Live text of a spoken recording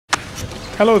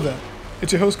Hello there,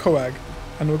 it's your host Coag,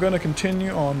 and we're going to continue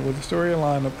on with the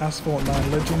storyline of Asphalt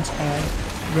 9 Legends, and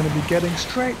we're going to be getting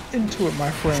straight into it,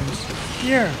 my friends.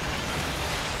 Yeah!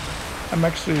 I'm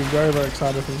actually very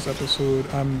excited for this episode.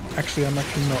 I'm actually not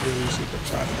really super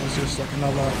excited. It's just like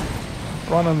another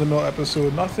run-of-the-mill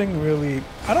episode. Nothing really,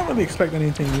 I don't really expect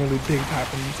anything really big to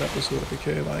happen in this episode,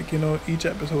 okay? Like, you know, each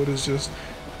episode is just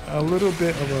a little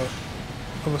bit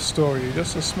of a story,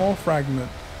 just a small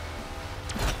fragment,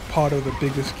 part of the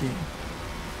bigger scheme.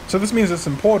 So this means it's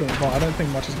important, but I don't think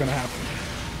much is going to happen.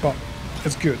 But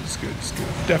it's good, it's good.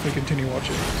 Definitely continue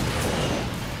watching.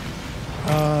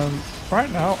 Right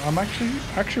now, I'm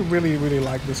actually really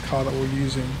like this car that we're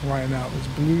using right now. It's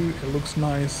blue, it looks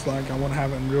nice, like I want to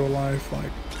have it in real life,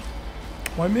 like,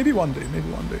 well, maybe one day.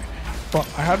 But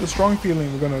I have a strong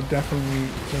feeling we're going to definitely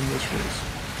win this race.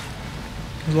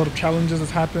 There's a lot of challenges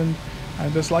that's happened,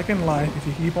 and just like in life, if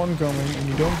you keep on going and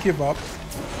you don't give up,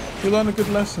 you learn a good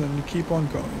lesson and you keep on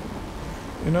going.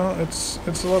 You know, it's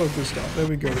a lot of good stuff. There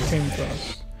we go, it came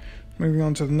first. Moving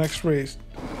on to the next race.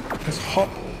 Let's hop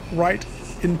right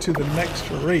into the next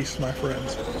race, my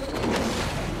friends.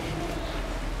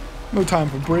 No time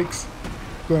for breaks.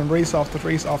 Going race after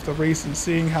race after race and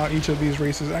seeing how each of these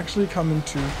races actually come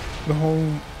into the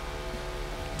whole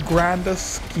grander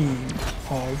scheme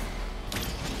of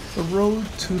the road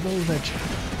to the legend.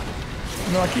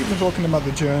 You know, I keep on talking about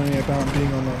the journey, about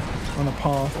being on a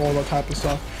path, all that type of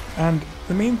stuff. And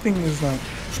the main thing is that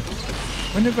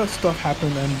whenever stuff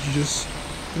happens and you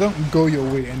don't go your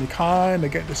way and you kind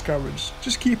of get discouraged,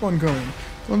 just keep on going.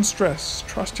 Don't stress.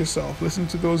 Trust yourself. Listen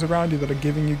to those around you that are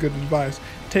giving you good advice.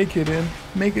 Take it in.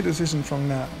 Make a decision from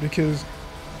that. Because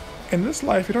in this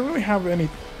life, you don't really have you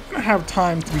don't have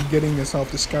time to be getting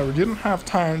yourself discouraged. You don't have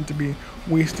time to be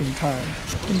wasting time.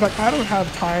 In fact, I don't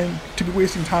have time to be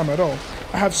wasting time at all.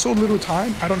 I have so little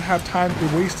time, I don't have time to be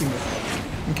wasting it.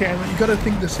 Okay, and you gotta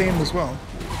think the same as well.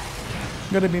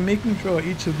 You gotta be making sure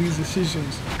each of these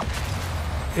decisions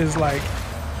is like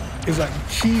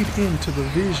keyed into the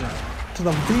vision. To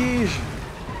the vision.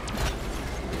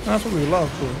 And that's what we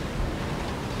love, bro.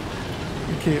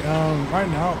 Okay, right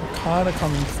now we're kinda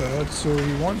coming third, so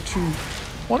we want to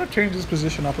change this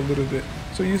position up a little bit.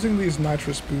 So using these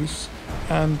nitrous boosts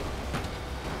and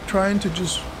trying to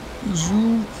just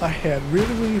zoom ahead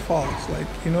really fast, like,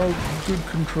 you know, good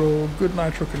control, good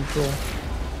nitro control,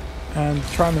 and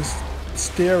trying to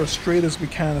steer as straight as we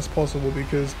can as possible,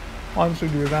 because once we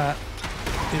do that,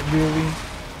 it really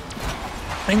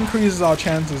increases our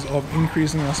chances of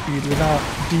increasing our speed without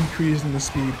decreasing the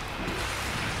speed,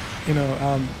 you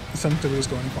know, essentially just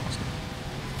going faster.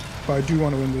 But I do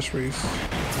want to win this race.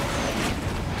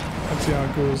 Let's see how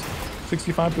it goes.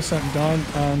 65% done,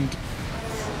 and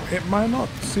it might not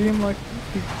seem like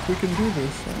we can do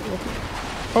this.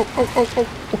 Oh,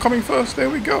 we're coming first. There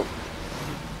we go.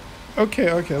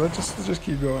 Okay, let's just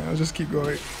keep going. Let's just keep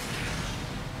going.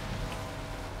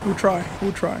 We'll try.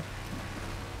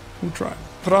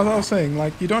 But as I was saying,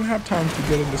 like, you don't have time to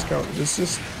get discouraged. It's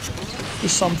just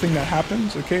something that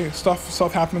happens, okay?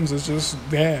 Stuff happens, it's just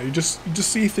there. You just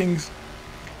see things.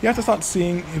 You have to start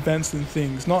seeing events and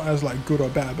things, not as like good or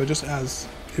bad, but just as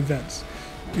events.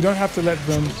 You don't have to let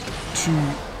them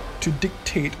to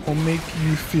dictate or make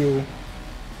you feel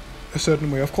a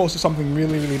certain way. Of course, if something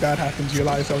really bad happens, you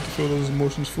allow yourself to feel those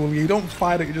emotions fully. You don't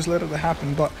fight it, you just let it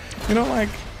happen. But, you know, like,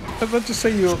 let's just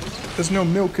say there's no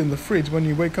milk in the fridge when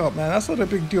you wake up, man. That's not a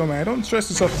big deal, man. Don't stress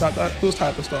yourself about those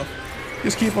type of stuff.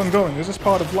 Just keep on going. It's just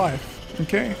part of life,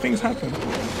 okay? Things happen.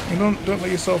 And don't let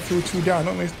yourself feel too down.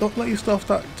 Don't let yourself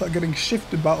start getting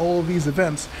shifted by all of these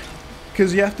events,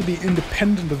 because you have to be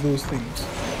independent of those things.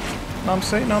 Know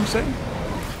what I'm saying?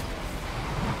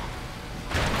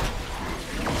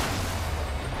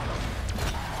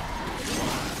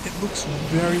 It looks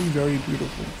very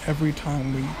beautiful every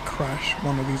time we crash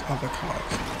one of these other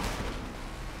cars.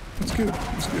 It's good.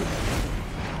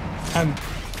 And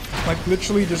like,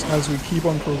 literally, just as we keep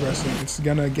on progressing, it's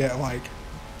gonna get, like,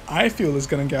 I feel it's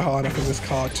gonna get harder for this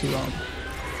car to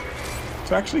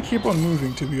actually keep on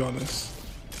moving, to be honest.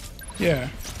 Yeah.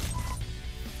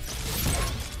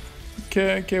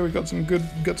 Okay, we got some good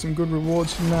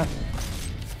rewards from that.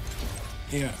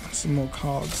 Yeah, some more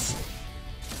cards.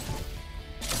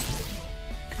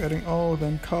 Getting all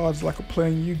them cards like we're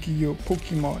playing Yu-Gi-Oh!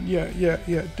 Pokemon. Yeah,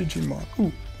 Digimon.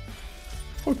 Ooh.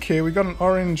 Okay, we got an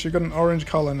orange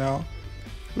color now,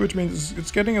 which means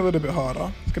it's getting a little bit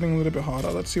harder.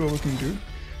 Let's see what we can do.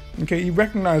 Okay, you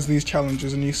recognize these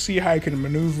challenges and you see how you can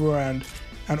maneuver and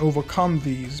overcome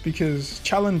these, because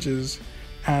challenges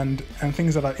and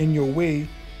things that are in your way,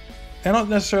 they're not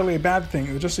necessarily a bad thing.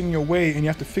 They're just in your way, and you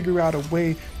have to figure out a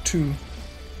way to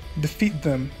defeat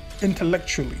them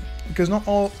intellectually, because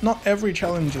not every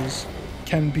challenges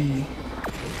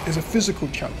is a physical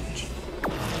challenge.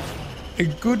 A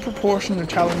good proportion of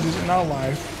challenges in our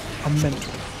life are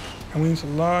mental, and we need to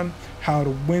learn how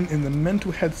to win in the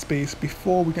mental headspace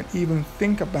before we can even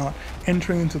think about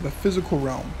entering into the physical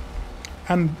realm.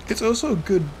 And it's also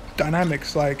good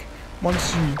dynamics, like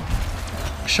once you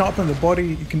sharpen the body,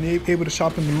 you can be able to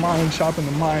sharpen the mind,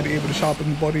 able to sharpen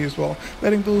the body as well.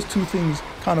 Letting those two things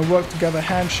kind of work together,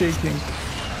 handshaking.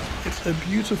 It's a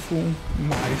beautiful,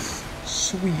 nice,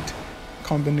 sweet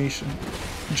combination.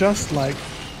 Just like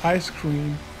ice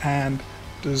cream and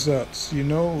desserts. You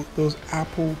know, those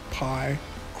apple pie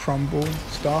crumble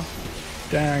stuff?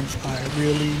 Dang, I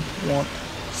really want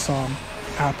some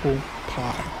apple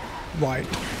pie right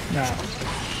now.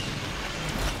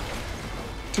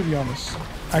 To be honest,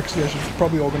 actually I should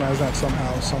probably organize that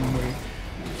somehow, some way.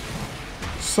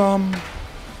 Some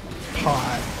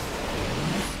pie.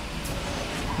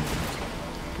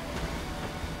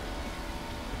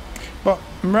 But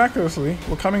miraculously,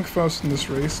 we're coming first in this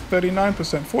race,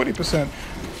 39%, 40%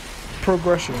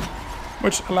 progression,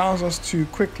 which allows us to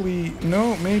quickly,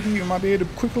 maybe we might be able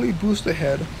to quickly boost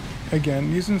ahead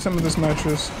again, using some of this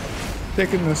nitrous,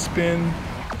 taking the spin,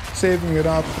 saving it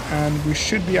up, and we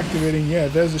should be activating, yeah,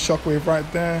 there's the shockwave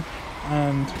right there,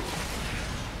 and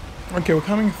okay, we're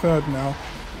coming third now.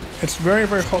 It's very,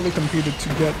 very hotly competed to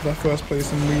get the first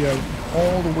place, and we are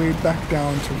all the way back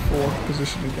down to fourth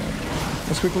position again.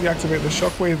 Let's quickly activate the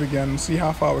shockwave again and see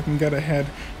how far we can get ahead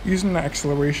using the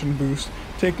acceleration boost,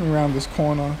 taking around this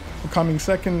corner. We're coming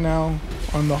second now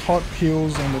on the hot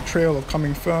heels on the trail of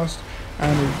coming first,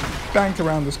 and we banked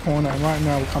around this corner, and right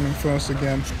now we're coming first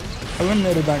again.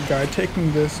 Eliminated that guy,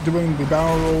 taking this, doing the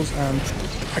barrel rolls and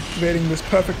activating this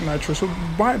perfect nitro. So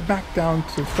right back down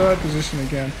to third position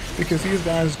again, because these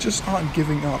guys just aren't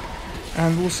giving up.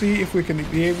 And we'll see if we can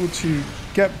be able to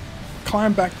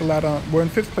climb back the ladder. We're in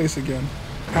fifth place again,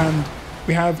 and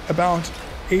we have about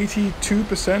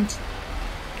 82%.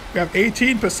 We have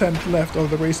 18% left of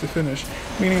the race to finish,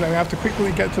 meaning that we have to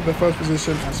quickly get to the first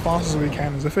position as fast as we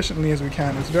can, as efficiently as we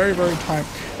can. It's very, very tight,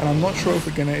 and I'm not sure if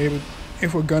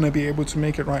we're gonna be able to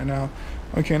make it right now.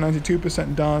 Okay,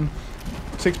 92% done,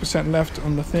 6% left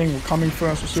on the thing. We're coming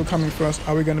first. We're still coming first.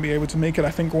 Are we gonna be able to make it?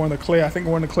 I think we're in the clear.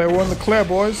 We're in the clear,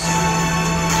 boys.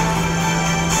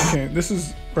 Okay, this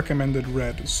is recommended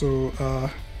red, so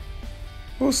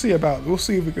we'll see if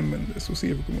we can win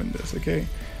this. Okay.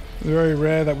 It's very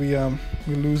rare that we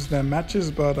lose their matches,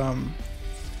 but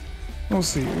we'll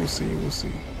see.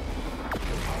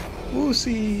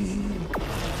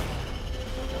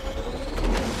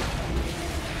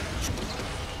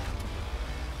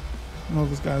 All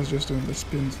this guy's just doing the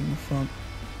spins in the front.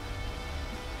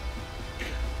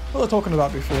 What was I talking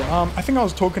about before? I think I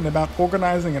was talking about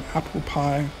organizing an apple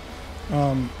pie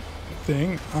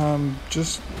thing.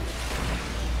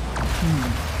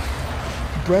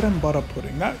 Bread and butter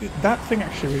pudding. That thing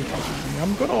actually really touches me.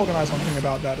 I'm gonna organize something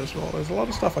about that as well. There's a lot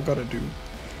of stuff I gotta do,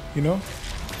 you know.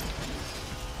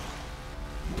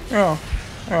 Yeah.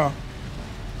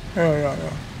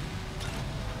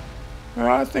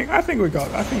 I think we got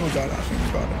it.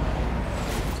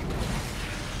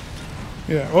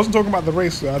 Yeah, I wasn't talking about the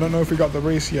race though. I don't know if we got the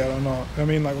race yet or not. I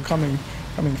mean, like, we're coming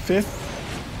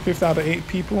fifth out of 8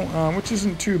 people, which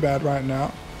isn't too bad right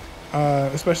now.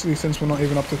 Especially since we're not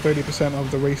even up to 30% of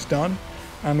the race done,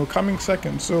 and we're coming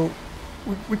second. So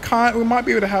we might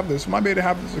be able to have this.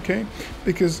 Okay?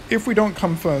 Because if we don't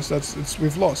come first,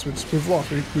 we've lost. We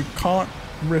can't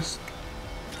risk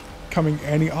coming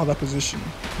any other position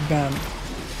than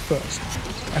first.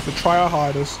 We have to try our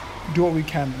hardest, do what we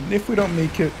can, and if we don't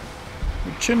make it,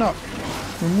 we chin up,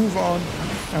 we move on,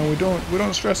 and we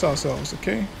don't stress ourselves.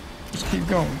 Okay? Just keep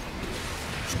going.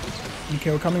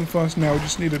 Okay, we're coming first now. We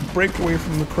just need to break away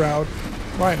from the crowd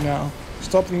right now,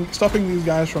 stopping these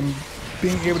guys from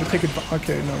being able to take it.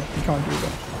 Okay, no, you can't do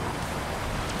that.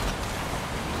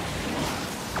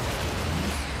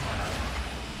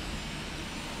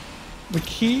 The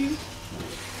key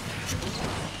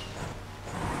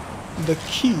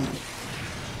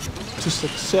to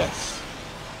success,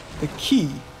 the key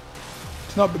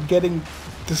to not getting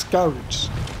discouraged.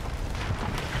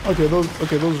 Okay, those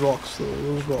rocks though,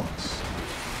 those rocks.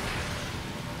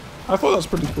 I thought that was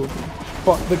pretty cool.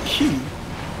 But the key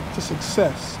to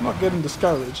success, not getting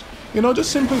discouraged,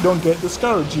 just simply don't get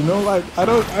discouraged, like, I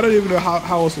don't even know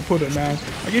how else to put it, man.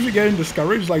 Like, if you're getting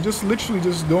discouraged, like, just literally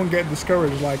just don't get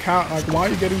discouraged. Like, why are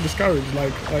you getting discouraged?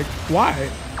 Like, why?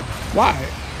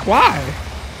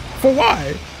 For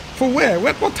why? For where?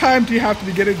 What time do you have to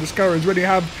be getting discouraged when you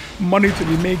have money to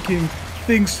be making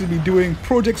things to be doing,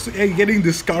 projects getting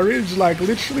discouraged, like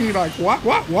literally, like what?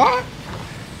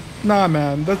 Nah,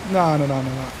 man, nah.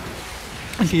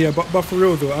 Yeah, but for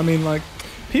real though, I mean, like,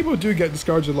 people do get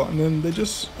discouraged a lot, and then they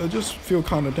just feel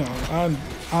kind of down. And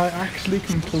I actually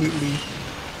completely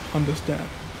understand.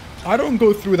 I don't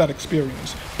go through that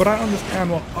experience, but I understand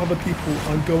what other people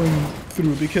are going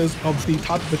through because of the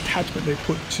type of attachment they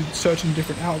put to certain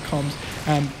different outcomes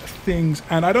and things.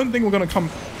 And I don't think we're gonna come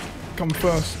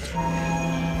first.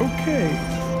 Okay.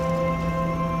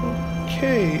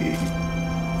 Okay.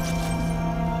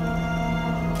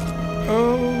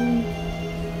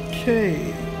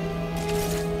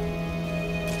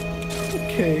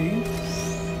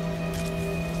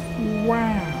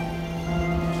 Wow.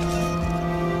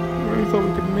 I thought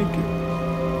we could make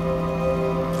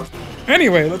it.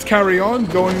 Anyway, let's carry on.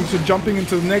 Jumping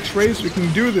into the next race. We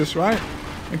can do this, right?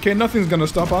 Okay, nothing's gonna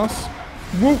stop us.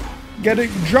 Whoop!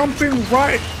 Jumping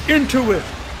right into it.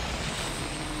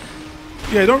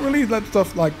 Yeah, don't really let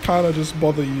stuff like kind of just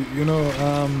bother you, you know.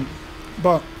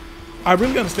 But I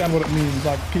really understand what it means.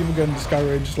 Like people getting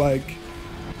discouraged, like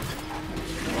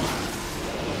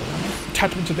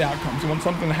attachment to the outcomes. You want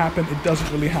something to happen, it doesn't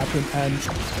really happen, and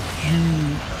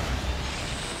you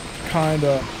kind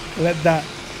of let that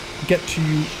get to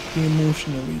you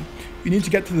emotionally. You need to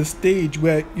get to the stage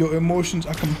where your emotions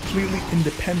are completely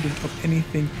independent of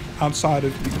anything outside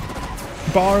of you,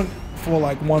 barring for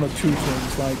like one or two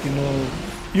things, like you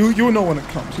know when it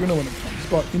comes,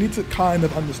 but you need to kind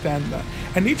of understand that.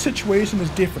 And each situation is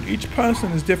different, each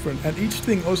person is different, and each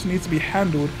thing also needs to be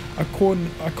handled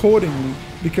accordingly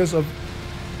because of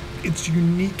its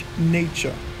unique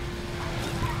nature.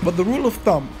 But the rule of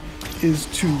thumb is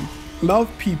to love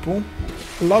people,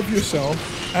 love yourself,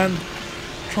 and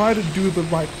try to do the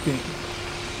right thing.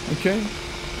 Okay?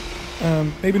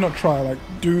 Maybe not try, like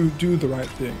do the right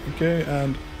thing. Okay?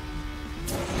 And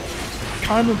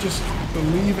kind of just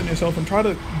believe in yourself and try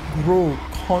to grow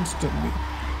constantly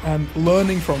and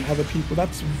learning from other people.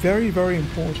 That's very, very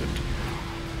important.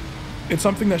 It's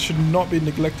something that should not be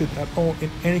neglected at all in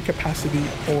any capacity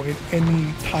or in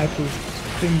any type of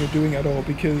thing you're doing at all,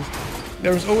 because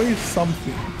there is always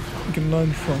something you can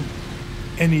learn from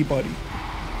anybody.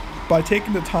 By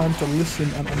taking the time to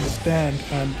listen and understand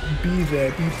and be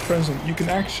there, be present, you can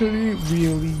actually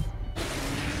really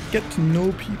get to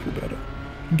know people better.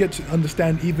 Get to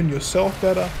understand even yourself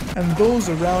better and those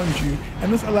around you,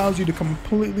 and this allows you to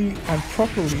completely and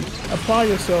properly apply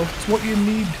yourself to what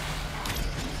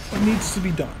needs to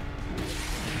be done.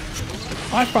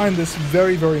 I find this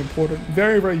very, very important,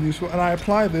 very, very useful, and I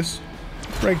apply this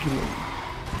regularly.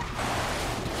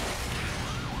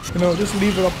 You know, just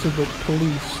leave it up to the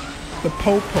police, the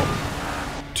popo,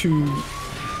 to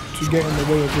get in the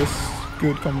way of this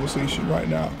good conversation right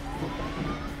now.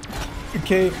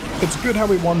 Okay, it's good how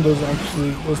we won those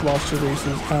last two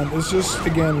races, and it's just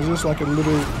like a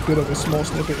little bit of a small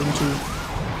snippet into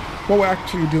what we're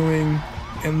actually doing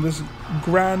in this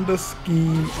grander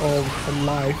scheme of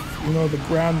life, you know, the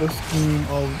grander scheme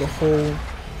of the whole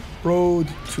road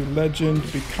to legend,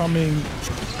 becoming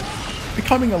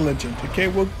a legend. Okay,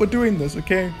 we're doing this.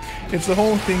 Okay, it's the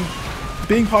whole thing,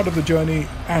 being part of the journey,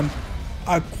 and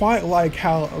I quite like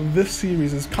how this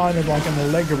series is kind of like an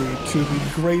allegory to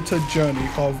the greater journey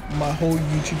of my whole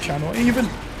YouTube channel, even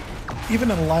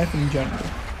in life in general.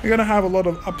 You're gonna have a lot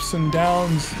of ups and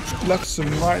downs, lefts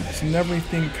and rights and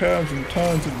everything, curves and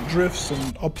turns and drifts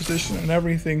and opposition and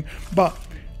everything, but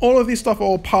all of these stuff are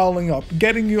all piling up,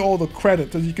 getting you all the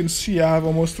credit. As you can see, I have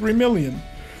almost 3 million,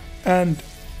 and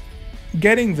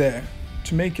getting there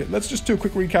to make it. Let's just do a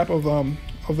quick recap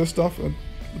of this stuff. We'll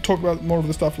talk about more of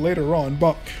the stuff later on,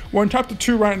 but we're in chapter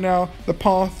 2 right now, the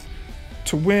path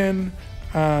to win,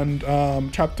 and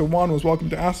chapter 1 was welcome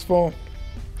to Asphalt.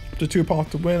 Chapter 2, path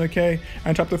to win, okay,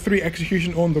 and chapter 3,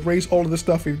 execution on the race. All of the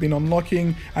stuff we've been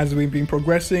unlocking as we've been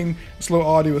progressing, slow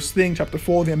arduous thing. Chapter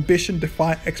 4, the ambition,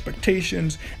 defy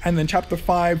expectations, and then chapter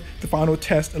 5, the final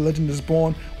test, a legend is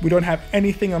born. We don't have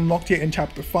anything unlocked yet in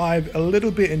chapter 5, a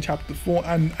little bit in chapter 4,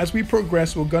 and as we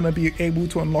progress, we're gonna be able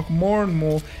to unlock more and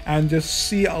more and just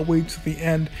see our way to the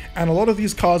end. And a lot of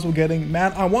these cars we're getting,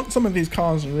 man, I want some of these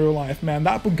cars in real life, man.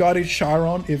 That Bugatti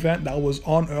Chiron event that was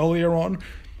on earlier on,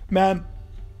 man,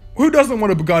 who doesn't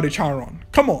want a Bugatti Chiron?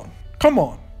 Come on.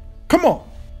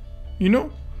 You know?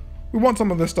 We want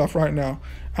some of this stuff right now.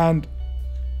 And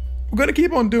we're going to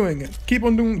keep on doing it. Keep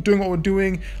on doing what we're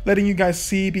doing, letting you guys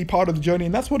see, be part of the journey.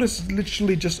 And that's what it's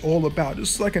literally just all about.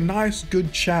 Just like a nice,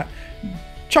 good chat.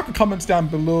 Chuck the comments down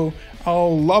below.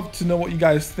 I'll love to know what you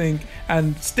guys think.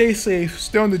 And stay safe,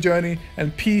 stay on the journey,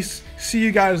 and peace. See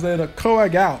you guys later.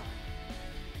 Coag out.